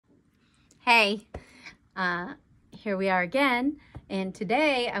Hey, here we are again, and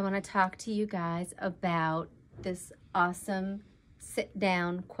today I want to talk to you guys about this awesome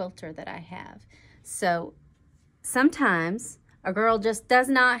sit-down quilter that I have. So sometimes a girl just does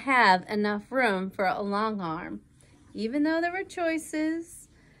not have enough room for a long arm, even though there were choices,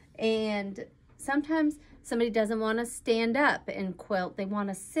 and sometimes somebody doesn't want to stand up and quilt. They want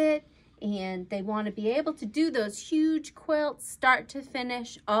to sit and they want to be able to do those huge quilts, start to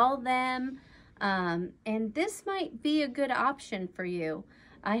finish, all them. And this might be a good option for you.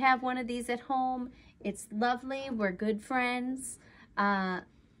 I have one of these at home. It's lovely. We're good friends.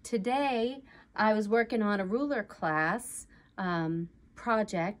 Today, I was working on a ruler class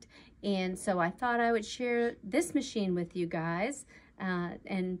project, and so I thought I would share this machine with you guys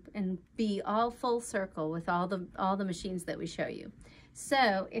and be all full circle with all the machines that we show you.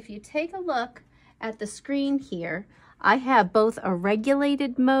 So if you take a look at the screen here, I have both a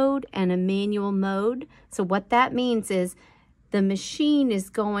regulated mode and a manual mode. So what that means is the machine is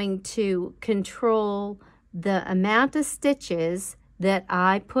going to control the amount of stitches that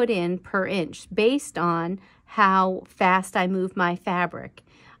I put in per inch based on how fast I move my fabric.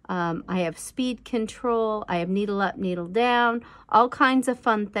 I have speed control, I have needle up, needle down, all kinds of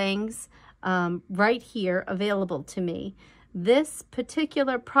fun things right here available to me. This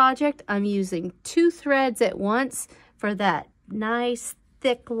particular project, I'm using 2 threads at once for that nice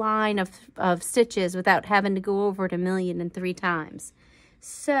thick line of stitches without having to go over it 1,000,003 times.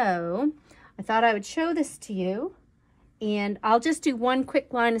 So I thought I would show this to you, and I'll just do one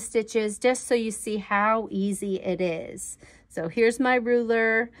quick line of stitches just so you see how easy it is. So here's my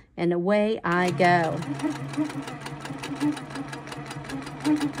ruler, and away I go.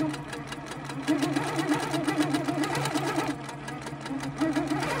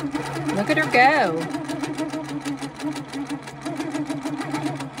 Look at her go.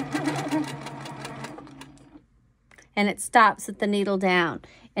 And it stops at the needle down.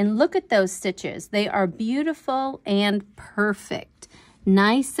 And look at those stitches. They are beautiful and perfect.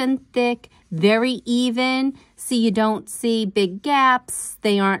 Nice and thick, very even. See, you don't see big gaps.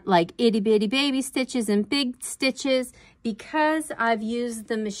 They aren't like itty bitty baby stitches and big stitches because I've used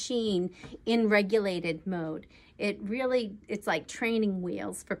the machine in regulated mode. It's like training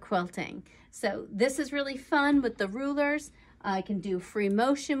wheels for quilting. So this is really fun with the rulers. I can do free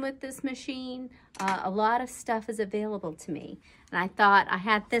motion with this machine. A lot of stuff is available to me. And I thought I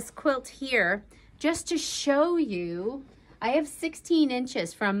had this quilt here just to show you. I have 16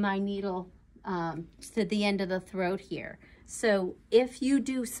 inches from my needle to the end of the throat here. So if you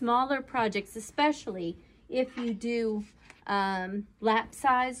do smaller projects, especially if you do lap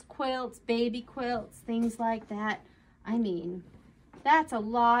size quilts, baby quilts, things like that, I mean, that's a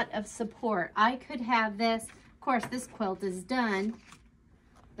lot of support. I could have this, of course this quilt is done,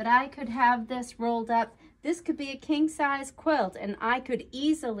 but I could have this rolled up. This could be a king size quilt, and I could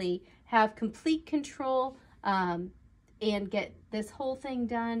easily have complete control and get this whole thing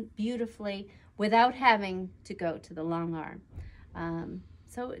done beautifully without having to go to the long arm.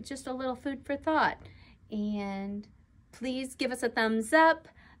 So just a little food for thought. And please give us a thumbs up.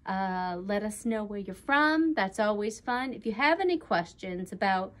 Let us know where you're from. That's always fun. If you have any questions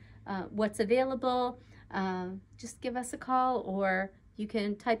about what's available, just give us a call, or you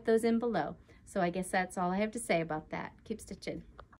can type those in below. So I guess that's all I have to say about that. Keep stitching.